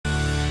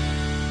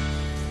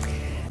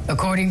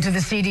According to the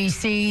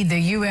CDC, the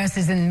U.S.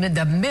 is in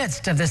the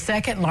midst of the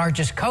second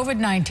largest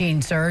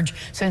COVID-19 surge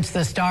since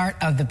the start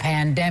of the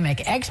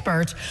pandemic.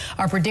 Experts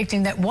are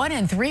predicting that 1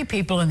 in 3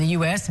 people in the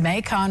U.S.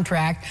 may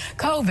contract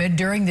COVID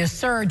during this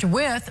surge,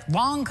 with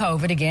long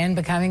COVID again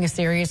becoming a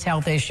serious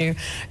health issue.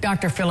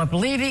 Dr. Philip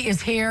Levy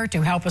is here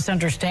to help us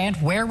understand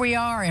where we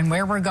are and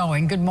where we're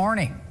going. Good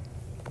morning.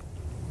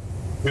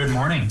 Good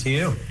morning to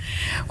you.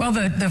 Well,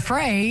 the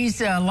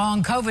phrase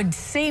long COVID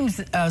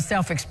seems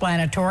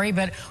self-explanatory,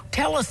 but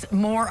tell us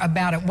more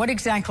about it. What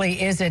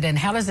exactly is it, and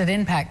how does it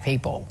impact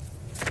people?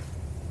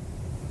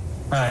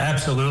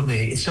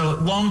 Absolutely. So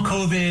long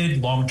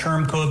COVID,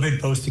 long-term COVID,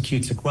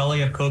 post-acute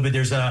sequelae of COVID,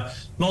 there's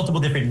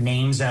multiple different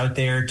names out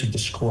there to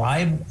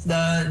describe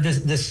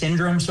the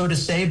syndrome, so to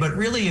say, but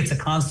really it's a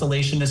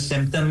constellation of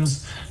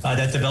symptoms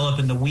that develop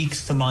in the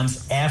weeks to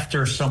months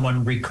after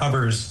someone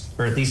recovers,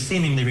 or at least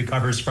seemingly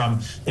recovers,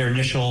 from their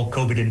initial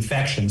COVID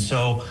infection.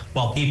 So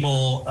while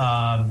people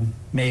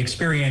may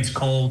experience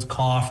cold,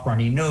 cough,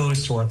 runny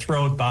nose, sore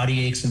throat,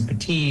 body aches, and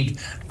fatigue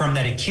from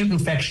that acute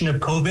infection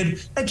of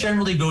COVID, that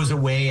generally goes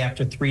away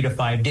after 3 to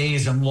 5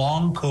 days. And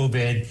long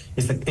COVID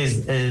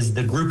is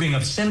the grouping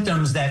of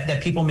symptoms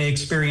that people may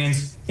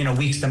experience,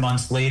 weeks to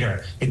months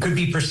later. It could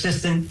be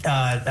persistent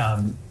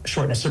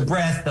shortness of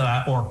breath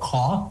or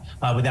cough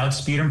without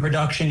sputum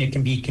production. It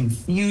can be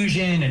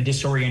confusion and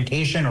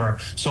disorientation, or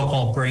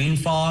so-called brain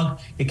fog.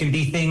 It can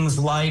be things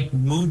like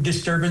mood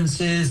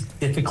disturbances,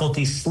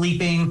 difficulty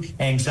sleeping,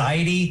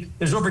 anxiety.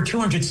 There's over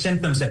 200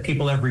 symptoms that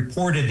people have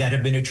reported that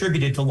have been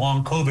attributed to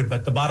long COVID,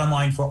 but the bottom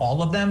line for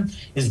all of them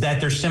is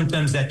that they're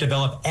symptoms that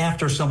develop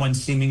after someone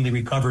seemingly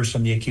recovers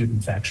from the acute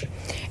infection.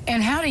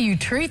 And how do you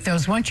treat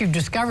those once you've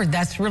discovered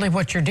that's really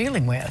what you're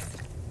dealing with?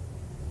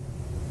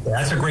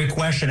 That's a great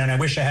question, and I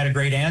wish I had a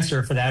great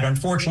answer for that.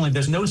 Unfortunately,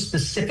 there's no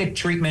specific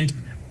treatment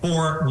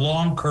for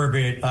long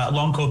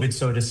COVID,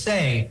 so to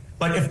say.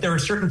 But if there are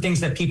certain things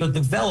that people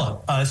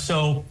develop,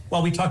 so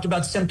while we talked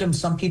about symptoms,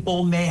 some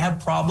people may have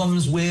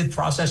problems with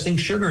processing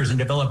sugars and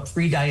develop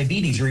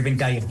pre-diabetes or even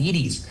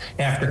diabetes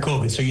after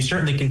COVID. So you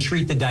certainly can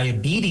treat the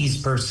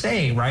diabetes per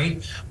se,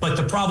 right? But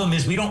the problem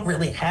is we don't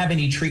really have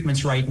any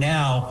treatments right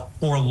now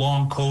for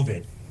long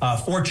COVID.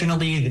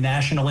 Fortunately, the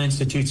National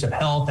Institutes of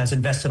Health has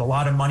invested a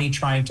lot of money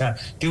trying to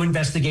do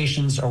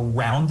investigations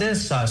around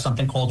this,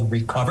 something called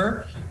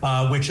RECOVER,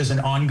 which is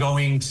an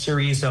ongoing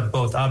series of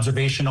both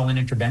observational and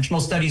interventional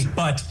studies.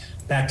 But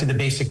back to the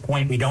basic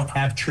point, we don't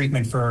have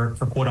treatment for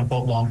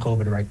quote-unquote long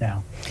COVID right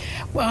now.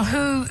 Well,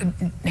 who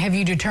have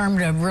you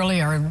determined really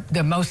are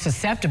the most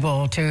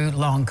susceptible to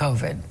long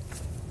COVID?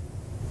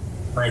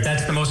 Right,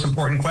 that's the most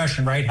important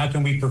question, right? How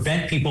can we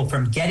prevent people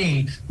from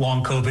getting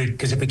long COVID?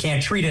 Because if we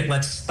can't treat it,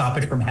 let's stop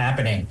it from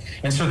happening.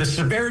 And so the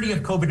severity of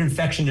COVID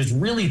infection is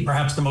really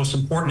perhaps the most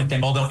important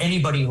thing, although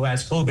anybody who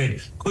has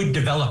COVID could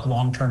develop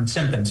long-term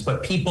symptoms.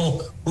 But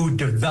people who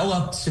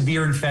develop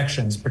severe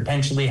infections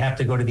potentially have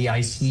to go to the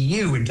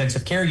ICU,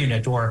 intensive care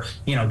unit, or,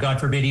 God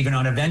forbid, even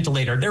on a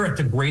ventilator. They're at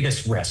the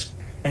greatest risk.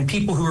 And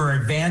people who are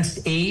advanced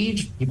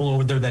age, people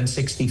older than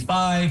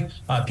 65,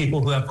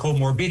 people who have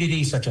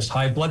comorbidities such as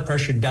high blood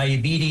pressure,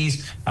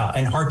 diabetes,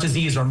 and heart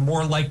disease are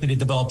more likely to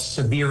develop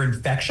severe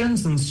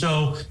infections. And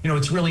so,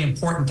 it's really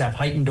important to have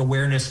heightened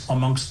awareness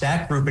amongst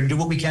that group and do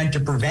what we can to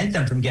prevent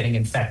them from getting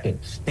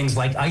infected. Things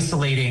like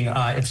isolating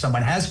if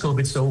someone has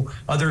COVID so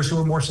others who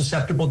are more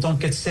susceptible don't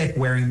get sick,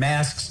 wearing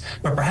masks.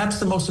 But perhaps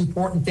the most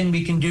important thing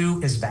we can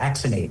do is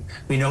vaccinate.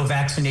 We know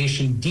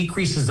vaccination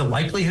decreases the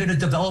likelihood of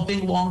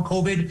developing long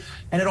COVID,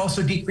 and it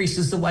also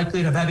decreases the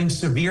likelihood of having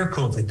severe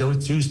COVID.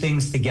 Those two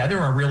things together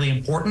are really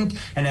important.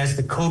 And as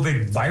the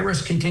COVID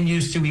virus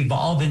continues to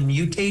evolve and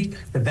mutate,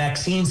 the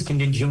vaccines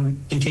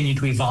continue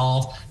to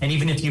evolve. And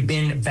even if you've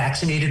been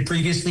vaccinated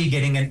previously,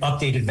 getting an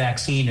updated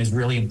vaccine is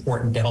really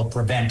important to help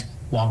prevent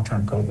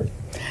long-term COVID.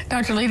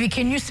 Dr. Levy,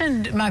 can you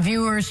send my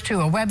viewers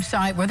to a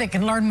website where they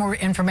can learn more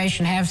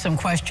information, have some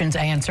questions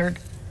answered?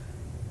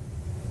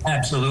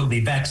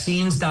 Absolutely.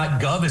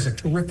 Vaccines.gov is a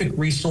terrific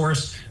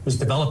resource. It was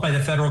developed by the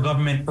federal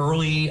government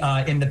early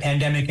in the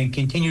pandemic and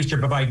continues to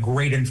provide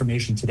great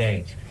information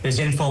today. There's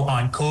info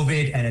on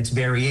COVID and its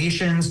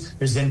variations.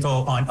 There's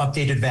info on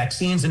updated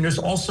vaccines. And there's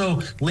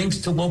also links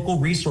to local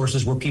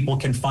resources where people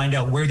can find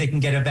out where they can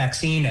get a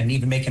vaccine and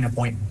even make an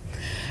appointment.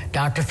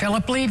 Dr.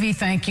 Philip Levy,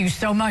 thank you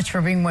so much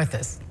for being with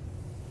us.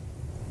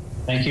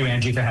 Thank you,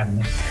 Angie, for having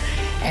me.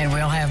 And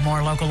we'll have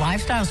more local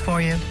lifestyles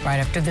for you right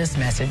after this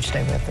message.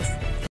 Stay with us.